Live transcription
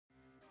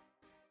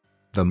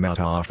The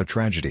Mataafa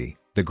tragedy,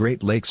 the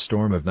Great Lakes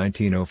storm of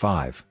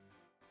 1905.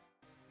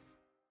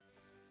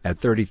 At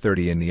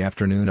 30:30 in the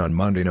afternoon on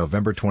Monday,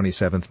 November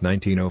 27,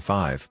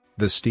 1905,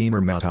 the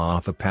steamer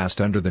Mataafa passed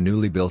under the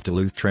newly built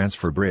Duluth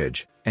Transfer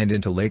Bridge, and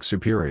into Lake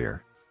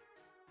Superior.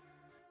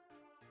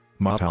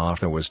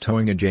 Mataafa was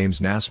towing a James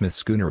Nasmith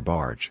schooner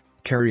barge,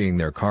 carrying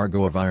their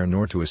cargo of iron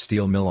ore to a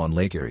steel mill on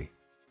Lake Erie.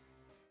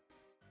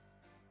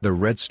 The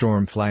red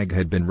storm flag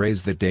had been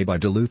raised that day by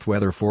Duluth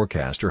weather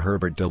forecaster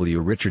Herbert W.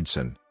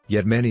 Richardson,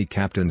 yet many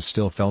captains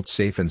still felt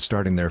safe in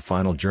starting their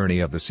final journey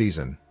of the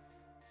season.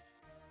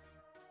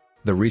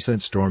 The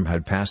recent storm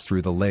had passed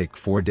through the lake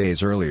 4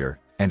 days earlier,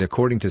 and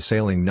according to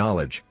sailing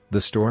knowledge, the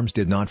storms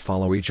did not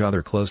follow each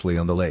other closely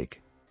on the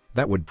lake.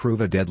 That would prove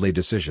a deadly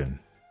decision.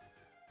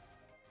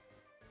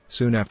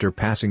 Soon after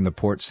passing the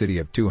port city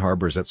of Two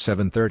Harbors at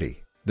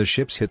 7:30, the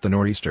ships hit the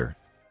nor'easter.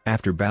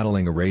 After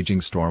battling a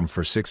raging storm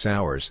for 6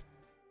 hours,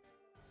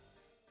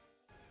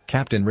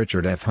 Captain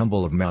Richard F.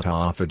 Humble of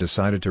Mataafa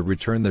decided to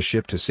return the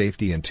ship to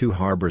safety in Two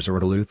Harbors or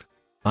Duluth.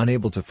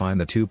 Unable to find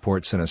the two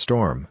ports in a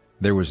storm,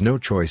 there was no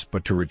choice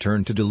but to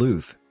return to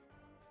Duluth.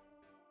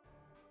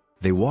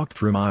 They walked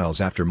through miles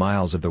after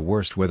miles of the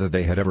worst weather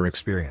they had ever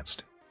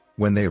experienced.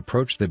 When they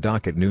approached the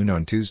dock at noon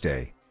on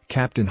Tuesday,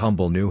 Captain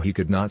Humble knew he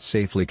could not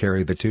safely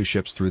carry the two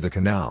ships through the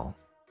canal.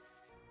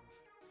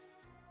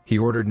 He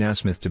ordered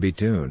Nasmith to be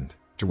tuned,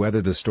 to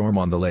weather the storm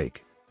on the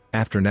lake.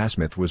 After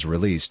Nasmith was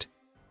released,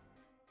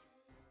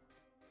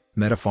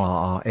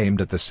 Mataafa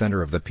aimed at the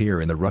center of the pier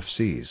in the rough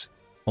seas.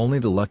 Only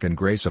the luck and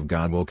grace of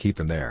God will keep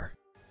them there.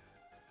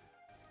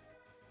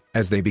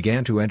 As they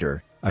began to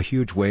enter, a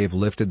huge wave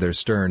lifted their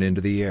stern into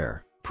the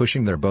air,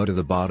 pushing their bow to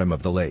the bottom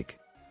of the lake.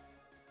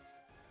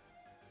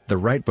 The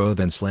right bow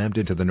then slammed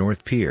into the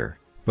north pier,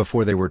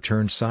 before they were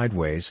turned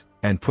sideways,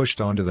 and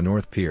pushed onto the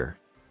north pier.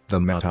 The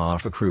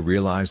Mataafa crew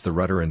realized the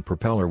rudder and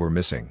propeller were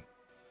missing.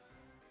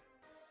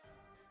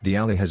 The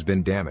alley has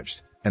been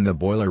damaged, and the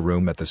boiler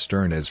room at the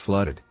stern is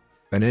flooded.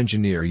 An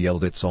engineer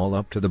yelled, "It's all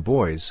up to the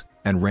boys,"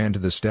 and ran to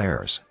the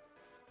stairs.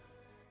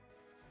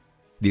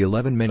 The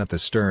 11 men at the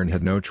stern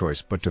had no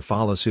choice but to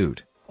follow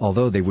suit,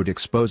 although they would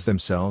expose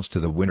themselves to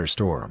the winter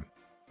storm.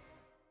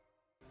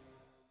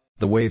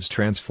 The waves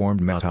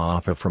transformed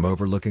Mataafa from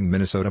overlooking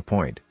Minnesota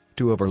Point,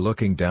 to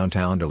overlooking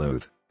downtown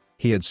Duluth.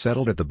 He had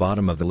settled at the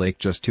bottom of the lake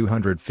just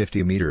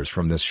 250 meters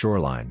from this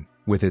shoreline,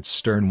 with its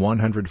stern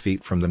 100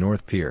 feet from the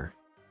north pier.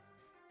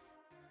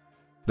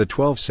 The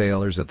 12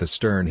 sailors at the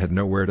stern had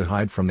nowhere to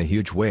hide from the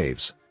huge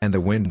waves, and the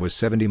wind was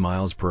 70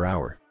 miles per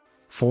hour.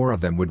 4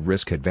 of them would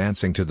risk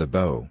advancing to the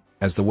bow,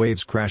 as the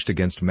waves crashed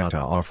against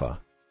Mataafa.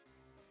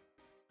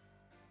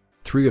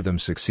 3 of them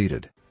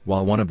succeeded,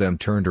 while 1 of them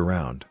turned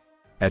around.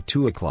 At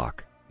 2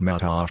 o'clock,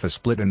 Mataafa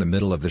split in the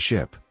middle of the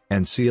ship,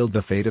 and sealed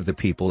the fate of the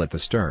people at the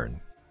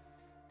stern.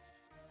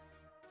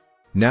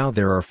 Now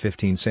there are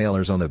 15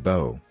 sailors on the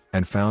bow,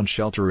 and found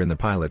shelter in the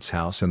pilot's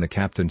house and the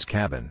captain's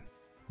cabin.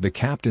 The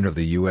captain of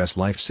the U.S.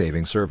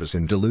 Life-Saving Service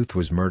in Duluth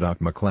was Murdoch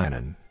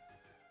McLennan.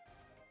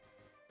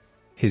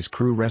 His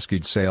crew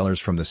rescued sailors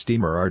from the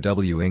steamer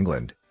R.W.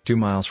 England, 2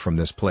 miles from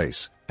this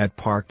place, at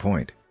Park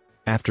Point.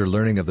 After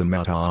learning of the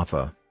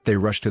Mataafa, they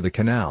rushed to the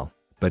canal,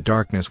 but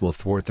darkness will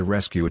thwart the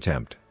rescue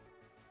attempt.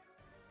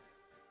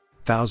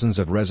 Thousands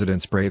of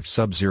residents braved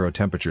sub-zero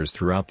temperatures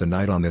throughout the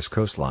night on this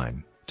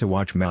coastline, to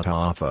watch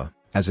Mataafa,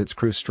 as its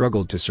crew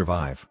struggled to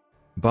survive.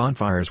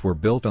 Bonfires were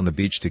built on the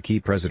beach to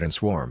keep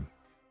residents warm.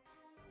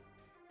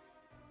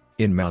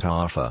 In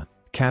Mataafa,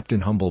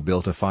 Captain Humble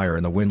built a fire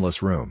in the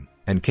windlass room,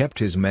 and kept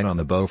his men on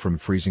the bow from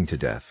freezing to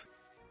death.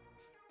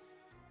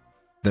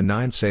 The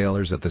 9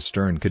 sailors at the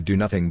stern could do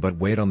nothing but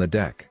wait on the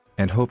deck,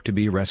 and hope to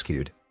be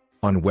rescued.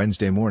 On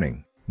Wednesday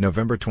morning,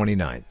 November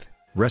 29,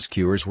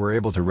 rescuers were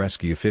able to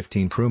rescue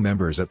 15 crew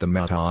members at the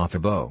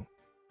Mataafa bow.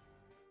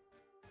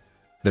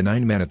 The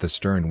 9 men at the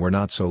stern were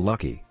not so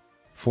lucky.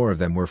 4 of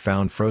them were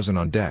found frozen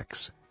on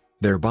decks.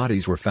 Their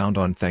bodies were found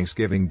on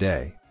Thanksgiving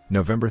Day,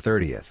 November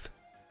 30th.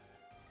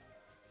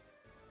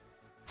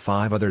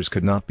 5 others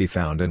could not be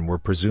found and were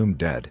presumed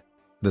dead.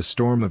 The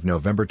storm of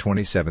November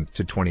 27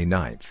 to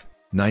 29,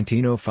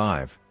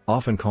 1905,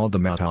 often called the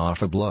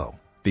Mataafa blow,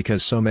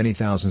 because so many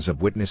thousands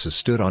of witnesses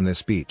stood on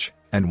this beach,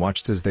 and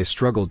watched as they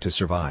struggled to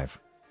survive.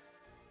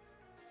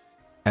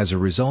 As a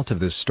result of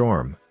this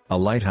storm, a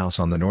lighthouse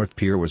on the North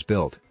Pier was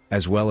built,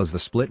 as well as the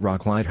Split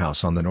Rock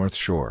Lighthouse on the North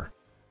Shore.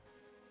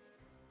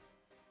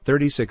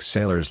 36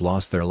 sailors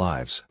lost their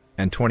lives,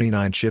 and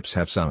 29 ships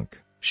have sunk,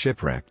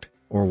 shipwrecked,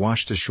 or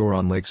washed ashore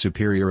on Lake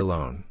Superior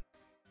alone.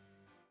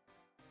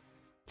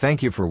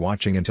 Thank you for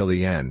watching until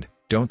the end.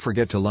 Don't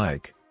forget to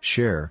like,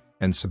 share,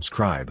 and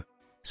subscribe.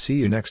 See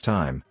you next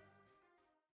time.